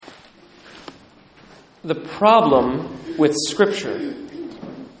The problem with Scripture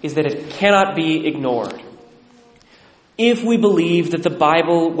is that it cannot be ignored. If we believe that the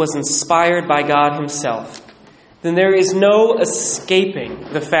Bible was inspired by God Himself, then there is no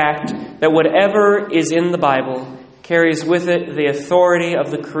escaping the fact that whatever is in the Bible carries with it the authority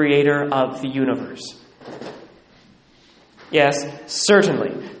of the Creator of the universe. Yes,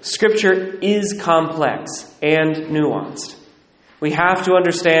 certainly, Scripture is complex and nuanced. We have to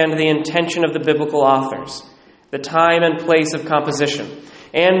understand the intention of the biblical authors, the time and place of composition,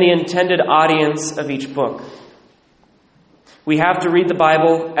 and the intended audience of each book. We have to read the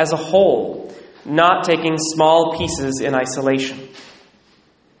Bible as a whole, not taking small pieces in isolation.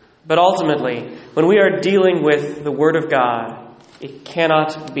 But ultimately, when we are dealing with the Word of God, it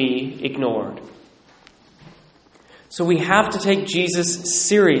cannot be ignored. So we have to take Jesus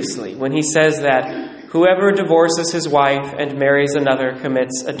seriously when He says that whoever divorces his wife and marries another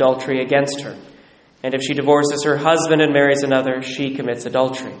commits adultery against her. And if she divorces her husband and marries another, she commits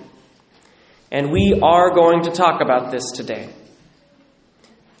adultery. And we are going to talk about this today.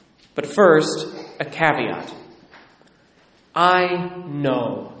 But first, a caveat. I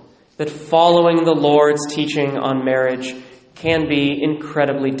know that following the Lord's teaching on marriage can be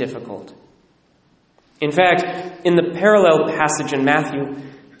incredibly difficult. In fact, in the parallel passage in Matthew,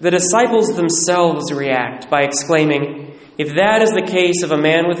 the disciples themselves react by exclaiming, "If that is the case of a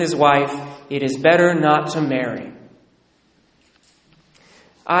man with his wife, it is better not to marry."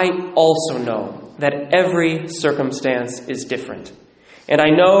 I also know that every circumstance is different, and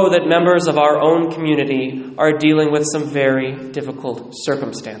I know that members of our own community are dealing with some very difficult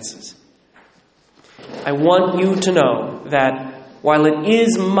circumstances. I want you to know that while it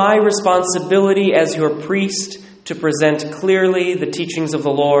is my responsibility as your priest to present clearly the teachings of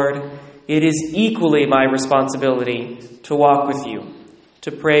the Lord, it is equally my responsibility to walk with you,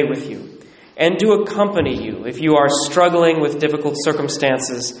 to pray with you, and to accompany you if you are struggling with difficult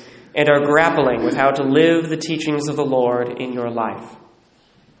circumstances and are grappling with how to live the teachings of the Lord in your life.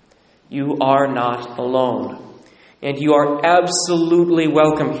 You are not alone, and you are absolutely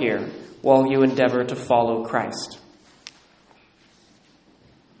welcome here while you endeavor to follow Christ.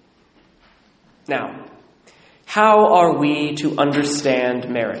 Now, how are we to understand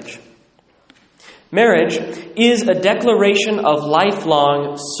marriage? Marriage is a declaration of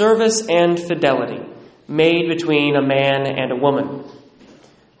lifelong service and fidelity made between a man and a woman.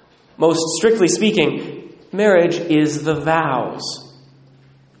 Most strictly speaking, marriage is the vows.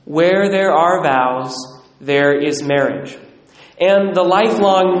 Where there are vows, there is marriage. And the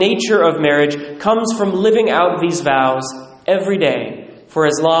lifelong nature of marriage comes from living out these vows every day for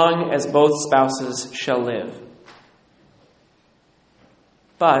as long as both spouses shall live.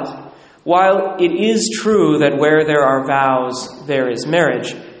 But while it is true that where there are vows, there is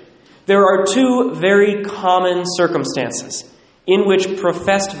marriage, there are two very common circumstances in which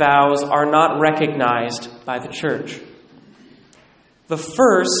professed vows are not recognized by the church. The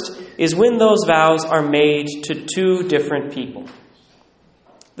first is when those vows are made to two different people.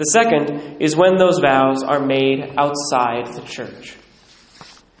 The second is when those vows are made outside the church.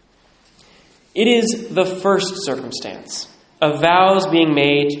 It is the first circumstance of vows being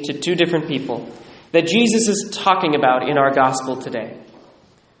made to two different people that Jesus is talking about in our gospel today.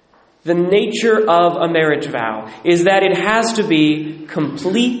 The nature of a marriage vow is that it has to be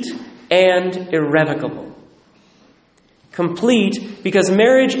complete and irrevocable. Complete because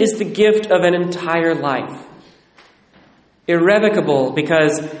marriage is the gift of an entire life. Irrevocable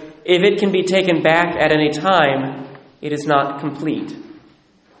because if it can be taken back at any time, it is not complete.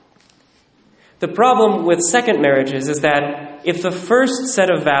 The problem with second marriages is that if the first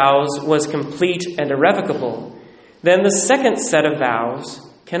set of vows was complete and irrevocable, then the second set of vows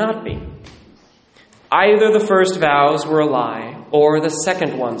cannot be. Either the first vows were a lie or the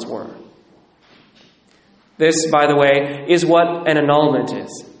second ones were. This, by the way, is what an annulment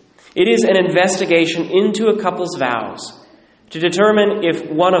is. It is an investigation into a couple's vows to determine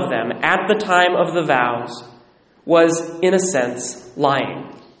if one of them, at the time of the vows, was, in a sense, lying.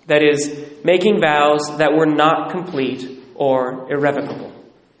 That is, making vows that were not complete or irrevocable.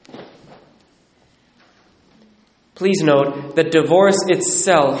 Please note that divorce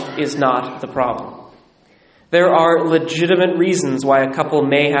itself is not the problem. There are legitimate reasons why a couple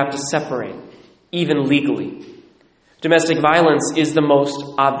may have to separate, even legally. Domestic violence is the most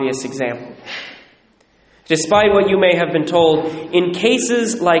obvious example. Despite what you may have been told, in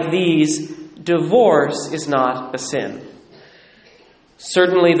cases like these, divorce is not a sin.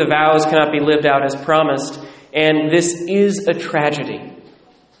 Certainly the vows cannot be lived out as promised, and this is a tragedy.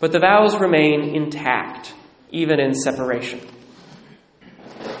 But the vows remain intact, even in separation.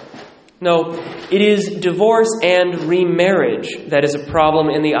 No, it is divorce and remarriage that is a problem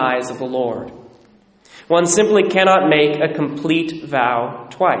in the eyes of the Lord. One simply cannot make a complete vow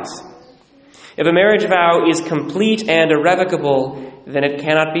twice. If a marriage vow is complete and irrevocable, then it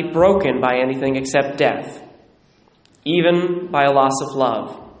cannot be broken by anything except death, even by a loss of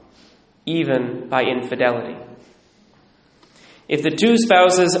love, even by infidelity. If the two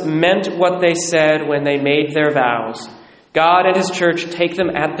spouses meant what they said when they made their vows, God and His church take them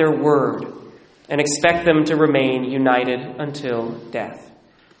at their word and expect them to remain united until death.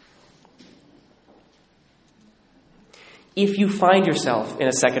 If you find yourself in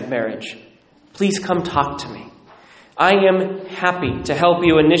a second marriage, please come talk to me. I am happy to help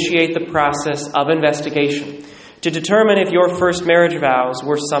you initiate the process of investigation to determine if your first marriage vows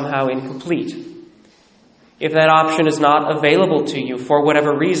were somehow incomplete. If that option is not available to you for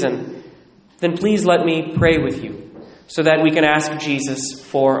whatever reason, then please let me pray with you so that we can ask Jesus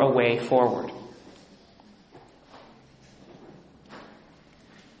for a way forward.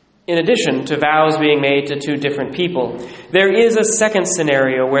 In addition to vows being made to two different people, there is a second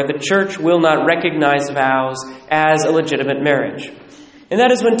scenario where the church will not recognize vows as a legitimate marriage, and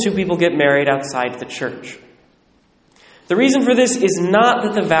that is when two people get married outside the church. The reason for this is not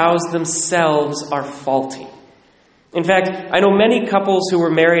that the vows themselves are faulty. In fact, I know many couples who were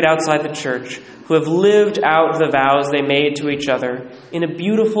married outside the church who have lived out the vows they made to each other in a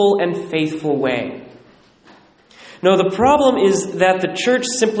beautiful and faithful way. No, the problem is that the church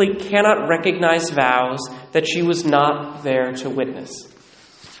simply cannot recognize vows that she was not there to witness.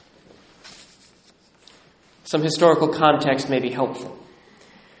 Some historical context may be helpful.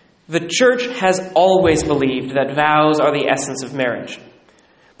 The church has always believed that vows are the essence of marriage.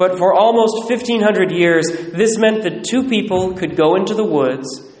 But for almost 1,500 years, this meant that two people could go into the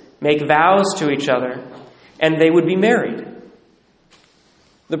woods, make vows to each other, and they would be married.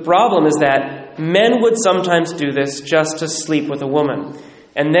 The problem is that men would sometimes do this just to sleep with a woman,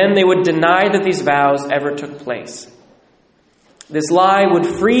 and then they would deny that these vows ever took place. This lie would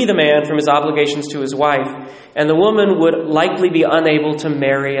free the man from his obligations to his wife, and the woman would likely be unable to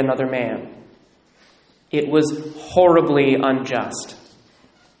marry another man. It was horribly unjust.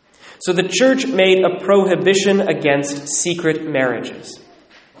 So the church made a prohibition against secret marriages.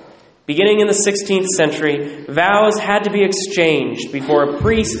 Beginning in the 16th century, vows had to be exchanged before a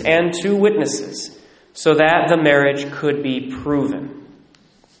priest and two witnesses so that the marriage could be proven.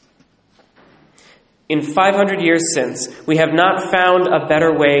 In 500 years since, we have not found a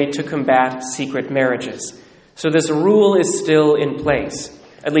better way to combat secret marriages. So this rule is still in place,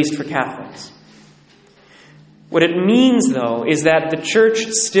 at least for Catholics. What it means, though, is that the church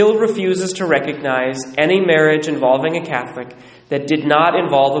still refuses to recognize any marriage involving a Catholic that did not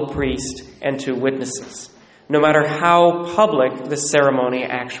involve a priest and two witnesses, no matter how public the ceremony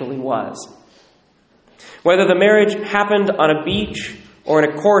actually was. Whether the marriage happened on a beach or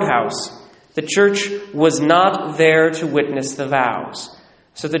in a courthouse, the church was not there to witness the vows,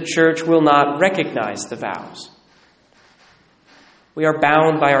 so the church will not recognize the vows. We are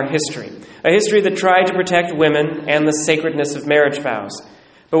bound by our history, a history that tried to protect women and the sacredness of marriage vows,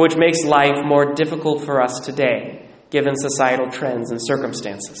 but which makes life more difficult for us today, given societal trends and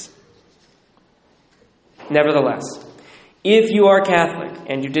circumstances. Nevertheless, if you are Catholic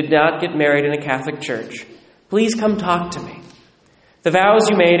and you did not get married in a Catholic church, please come talk to me. The vows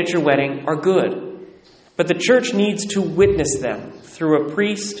you made at your wedding are good, but the church needs to witness them through a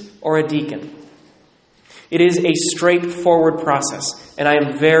priest or a deacon. It is a straightforward process, and I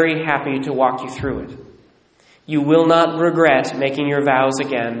am very happy to walk you through it. You will not regret making your vows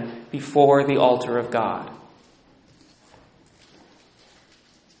again before the altar of God.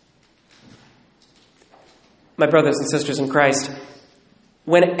 My brothers and sisters in Christ,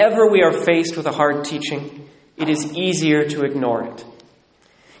 whenever we are faced with a hard teaching, it is easier to ignore it.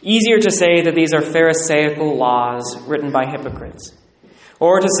 Easier to say that these are Pharisaical laws written by hypocrites,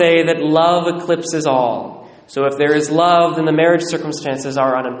 or to say that love eclipses all. So if there is love, then the marriage circumstances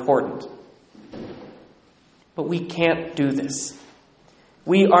are unimportant. But we can't do this.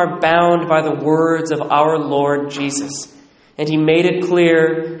 We are bound by the words of our Lord Jesus, and He made it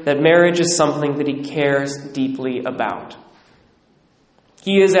clear that marriage is something that He cares deeply about.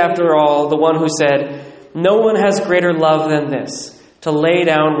 He is, after all, the one who said, "No one has greater love than this, to lay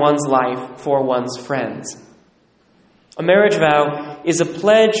down one's life for one's friends." A marriage vow is a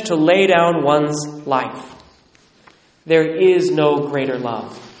pledge to lay down one's life. There is no greater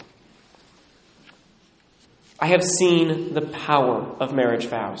love. I have seen the power of marriage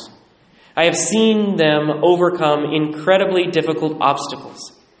vows. I have seen them overcome incredibly difficult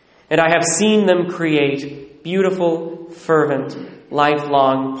obstacles, and I have seen them create beautiful, fervent,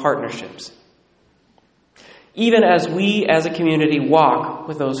 lifelong partnerships. Even as we as a community walk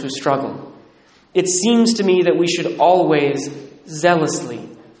with those who struggle, it seems to me that we should always zealously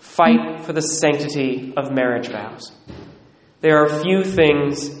fight for the sanctity of marriage vows. There are few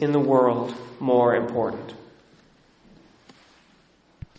things in the world more important.